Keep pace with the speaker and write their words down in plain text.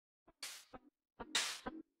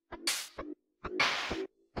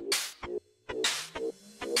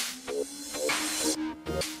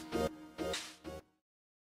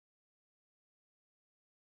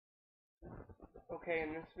Okay,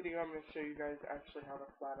 in this video I'm going to show you guys actually how to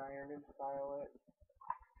flat iron and style it.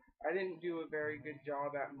 I didn't do a very good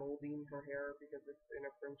job at molding her hair because it's in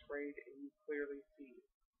a French braid, and you clearly see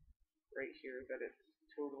right here that it's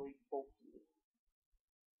totally bulky.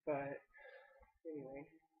 But anyway,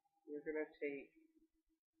 I'm going to take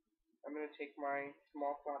my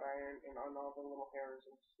small flat iron and on all the little hairs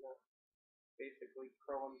and just going to basically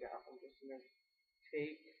curl them down. I'm just going to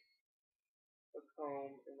take a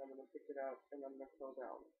comb and I'm going to pick it up and I'm going to curl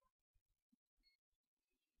down.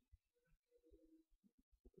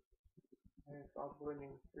 And it's all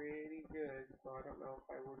blending pretty good, so I don't know if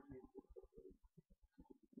I would use this quickly.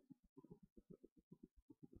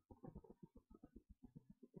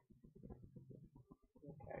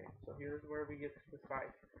 Okay, so here's where we get to the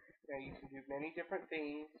sides. Now you can do many different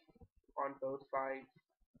things on both sides.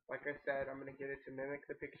 Like I said, I'm going to get it to mimic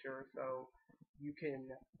the picture, so you can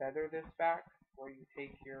feather this back, where you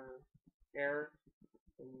take your hair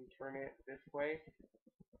and you turn it this way,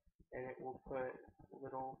 and it will put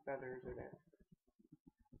little feathers in it.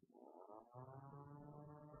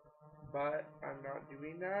 But I'm not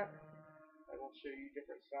doing that. I will show you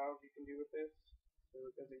different styles you can do with this, so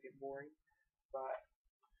it doesn't get boring. But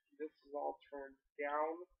this is all turned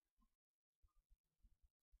down,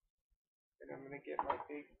 and I'm going to get my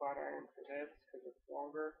big flat iron for this because it's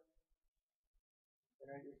longer. And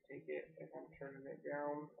I just take it and I'm turning it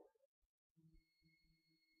down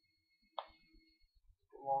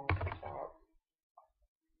along the top,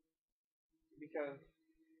 because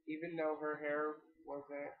even though her hair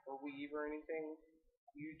wasn't a weave or anything,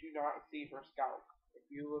 you do not see her scalp. If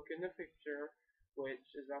you look in the picture, which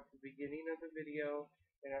is at the beginning of the video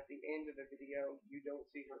and at the end of the video, you don't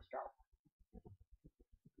see her scalp.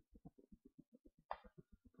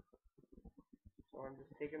 So I'm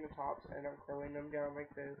just taking the tops and I'm curling them down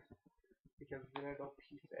like this, because then it'll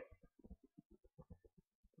piece it.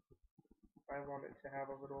 I want it to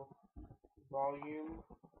have a little volume.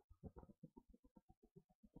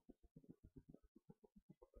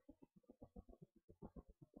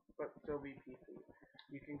 But still be piecey.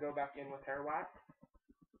 You can go back in with hair wax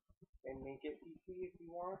and make it piecey if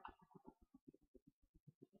you want.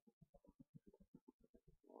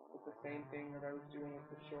 It's the same thing that I was doing with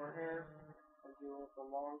the short hair. I'm doing with the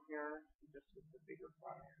long hair, just with the bigger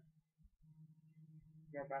flat hair.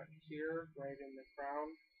 Now back here, right in the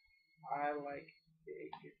crown, I like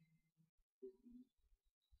big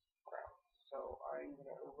crowns. So I'm going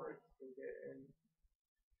to overextend it and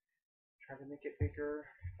try to make it bigger.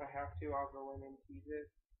 If I have to, I'll go in and tease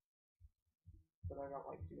it, but I don't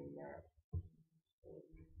like doing that.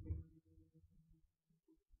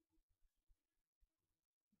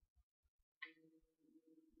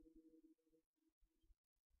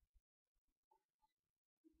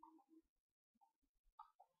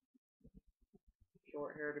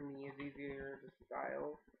 Short hair to me is easier to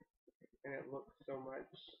style, and it looks so much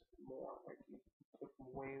more like you took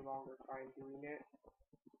way longer time doing it,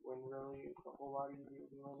 when really it's a whole lot easier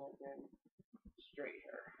doing it than straight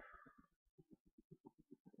hair.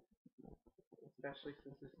 Especially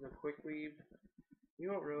since this is a quick weave, you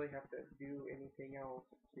don't really have to do anything else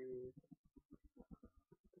to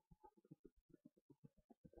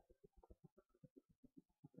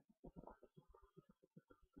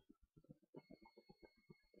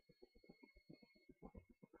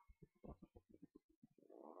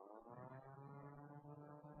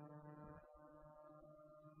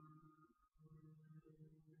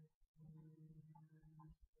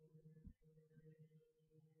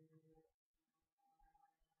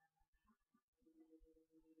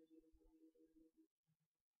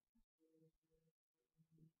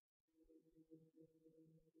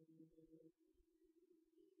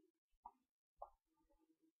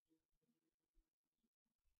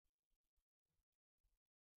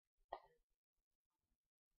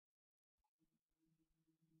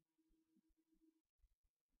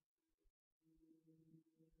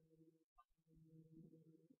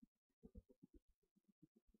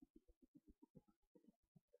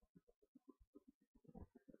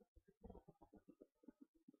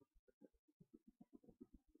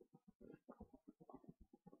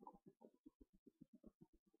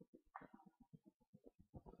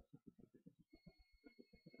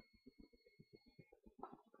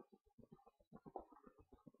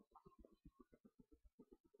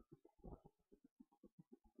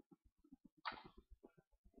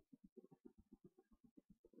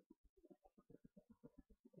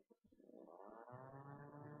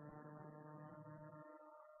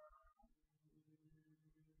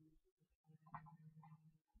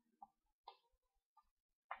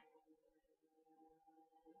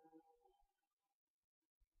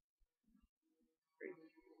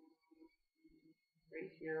right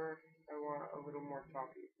here, I want a little more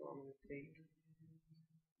choppy, so I'm going to take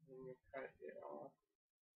and cut it off.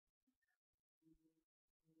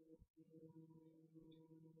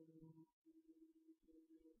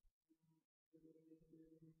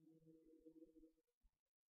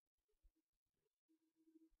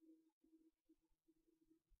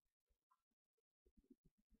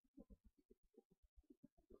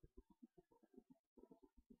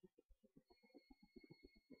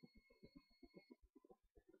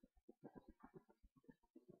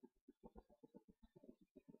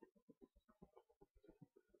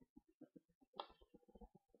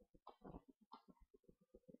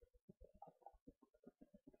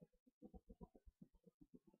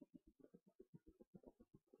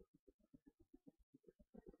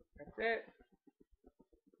 That's it.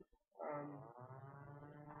 Um,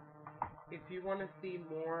 if you want to see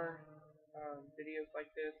more videos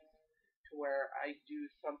like this, to where I do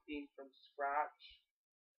something from scratch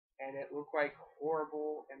and it look like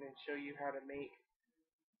horrible, and then show you how to make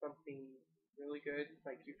something really good,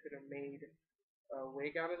 like you could have made a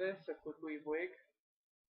wig out of this, a quick weave wig.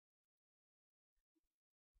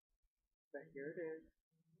 But here it is,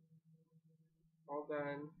 all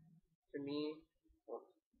done. To me,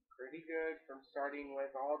 looks pretty good from starting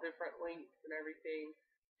with all different lengths and everything,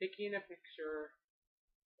 picking a picture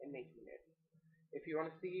and making it. If you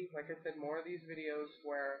want to see, like I said, more of these videos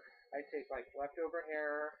where I take like leftover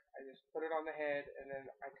hair, I just put it on the head, and then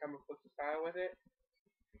I come up with a style with it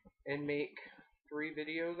and make 3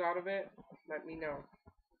 videos out of it, let me know.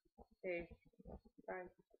 Hey,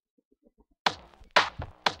 bye.